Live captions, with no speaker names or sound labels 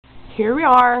here we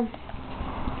are.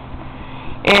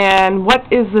 And what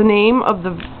is the name of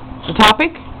the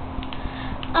topic?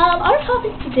 Our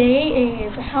topic today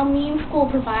is how mean school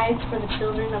provides for the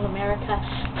children of America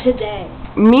today.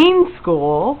 Mean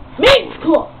school? Mean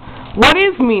school! What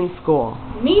is mean school?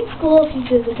 Mean school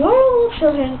teaches adorable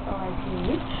children like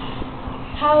me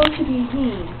how to be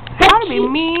mean. How to be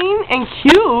mean and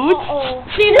cute?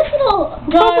 See, this little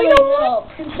darling little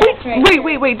princess right here.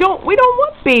 Wait. We don't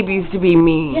want babies to be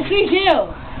mean. Yes, we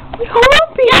do. We don't want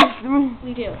babies. Yes,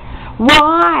 we do.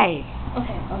 Why?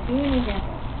 Okay, I'll give you an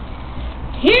example.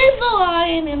 Here's the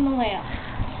lion and the lamb.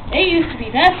 They used to be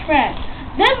best friends.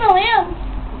 Then the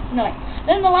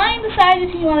lion decided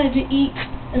he wanted to eat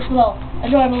this little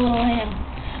adorable little lamb.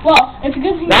 Well, it's a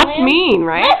good thing That's the lamb... mean,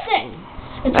 right? Listen!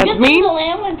 It's a good thing the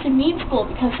lamb went to mean school,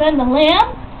 because then the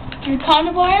lamb grew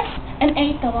carnivorous and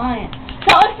ate the lion.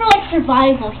 So it's for like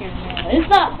survival here, man. It's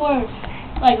not for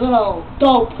like little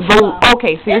dope stuff.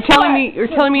 Okay, so you're telling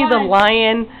me the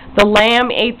lamb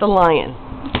ate the lion.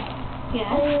 Yes,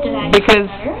 did I because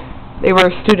they were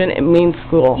a student at mean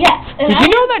school. Yes. Did you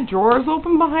know that drawer is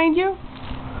open behind you?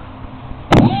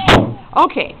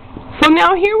 Okay, so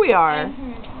now here we are.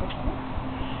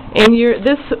 And who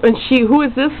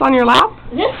is this on your lap?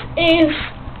 This is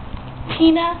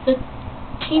Tina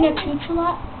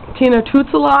Toots-a-lot. Tina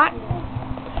Toots-a-lot.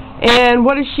 And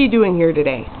what is she doing here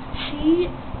today? She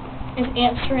is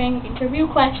answering interview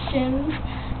questions,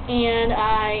 and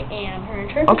I am her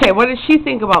interpreter. Okay, what does she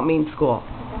think about mean school?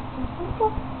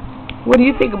 What do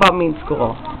you think about mean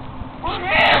school?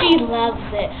 She loves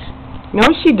it. No,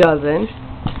 she doesn't.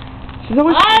 She's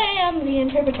always... I am the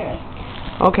interpreter.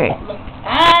 Okay.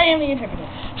 I am the interpreter.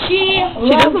 She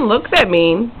doesn't look that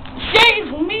mean. She's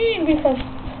mean because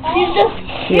she's just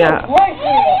cute. Yeah.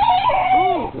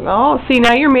 No, see,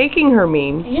 now you're making her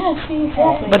mean. Yeah, see,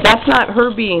 exactly. But that's not her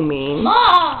being mean.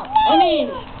 Mom! I mean,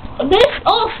 Miss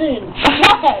Olsen.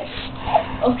 Yes.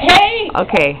 Okay?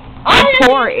 Okay.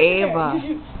 Poor Ava.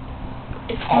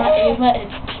 It's not Ava,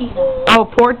 it's Tina. Oh,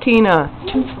 poor Tina.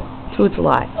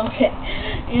 Toots-a-lot. Okay.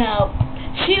 You know,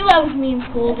 she loves mean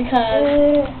school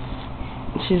because...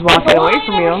 She's walking away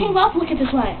from you. Came up, look at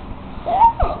this line.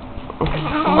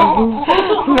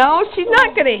 No, she's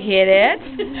not going to hit it.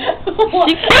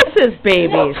 She kisses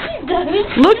babies.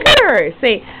 Look at her.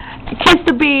 Say, kiss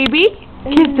the baby.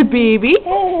 Kiss the baby.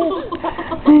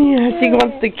 Yeah, she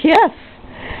wants to kiss.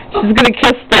 She's going to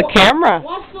kiss the camera.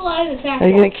 Watch the line attack. Are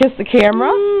you going to kiss the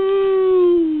camera?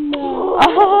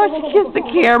 Oh, she kissed the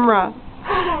camera.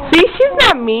 See, she's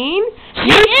not mean. She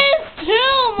is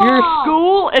too, Mom. Your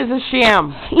school is a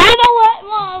sham. You know what,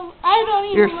 Mom? I don't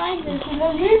even like this.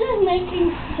 You're just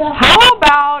making stuff. How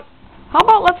about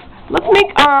let's make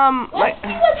Let's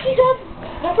see what she does.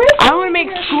 I want to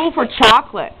make school for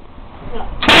chocolate.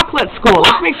 Chocolate school.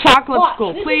 Let's make chocolate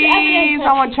school, please.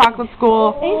 I want chocolate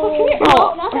school. Ava, come here.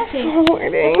 No, not that thing.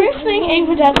 The first thing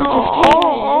Ava does is just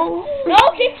No,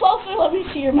 get closer. Let me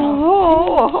see your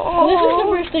mouth. This is the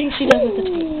first thing she does with the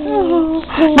tape.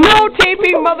 No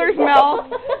taping Mother's mouth.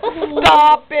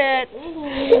 Stop it.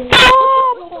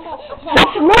 Stop.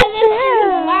 That's not fair.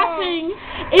 She's laughing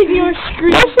in your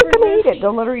screen. No, she's going to eat it.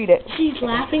 Don't let her eat it. She's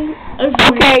laughing.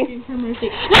 Okay. For mercy.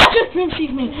 Not just when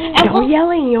she's mean. No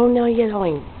yelling. No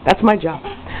yelling. That's my job.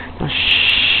 Now,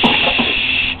 shh.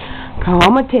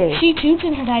 Calmate. She toots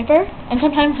in her diaper, and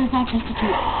sometimes it's not just a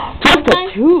toot. Just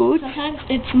a toot? Sometimes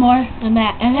it's more than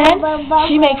that. And then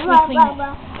she makes me clean it.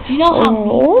 Do you know how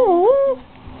mean?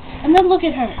 And then look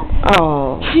at her.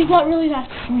 Oh. She's not really that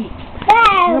sweet.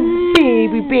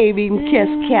 Baby, kiss.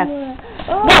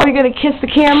 Now we're going to kiss the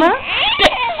camera?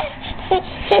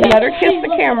 Let her kiss the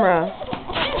camera.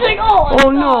 She's like, oh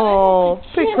no.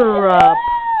 Pick her up.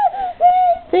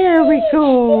 There we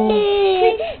go.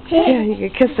 Yeah, you can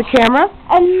kiss the camera.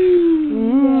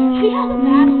 She has a